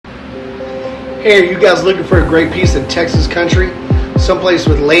Hey, are you guys looking for a great piece of Texas country? Someplace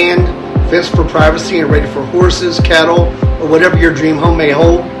with land, fenced for privacy, and ready for horses, cattle, or whatever your dream home may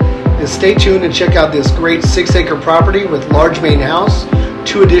hold? Then stay tuned and check out this great 6-acre property with large main house,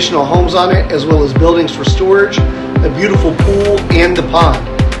 2 additional homes on it, as well as buildings for storage, a beautiful pool, and the pond.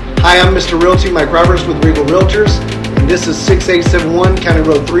 Hi, I'm Mr. Realty Mike Roberts with Regal Realtors, and this is 6871 County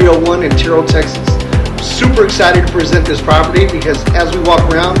Road 301 in Terrell, Texas. I'm super excited to present this property because as we walk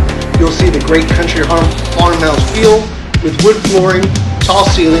around, you'll see the great country farmhouse feel with wood flooring, tall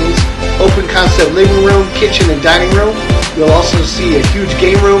ceilings, open concept living room, kitchen, and dining room. You'll also see a huge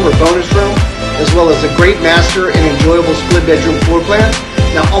game room or bonus room, as well as a great master and enjoyable split bedroom floor plan.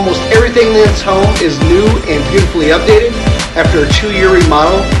 Now, almost everything in this home is new and beautifully updated after a 2-year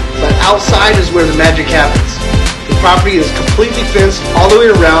remodel, but outside is where the magic happens. The property is completely fenced all the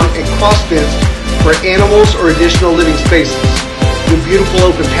way around and cross-fenced for animals or additional living spaces, with beautiful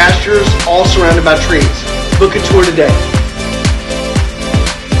open pastures all surrounded by trees. Book a tour today.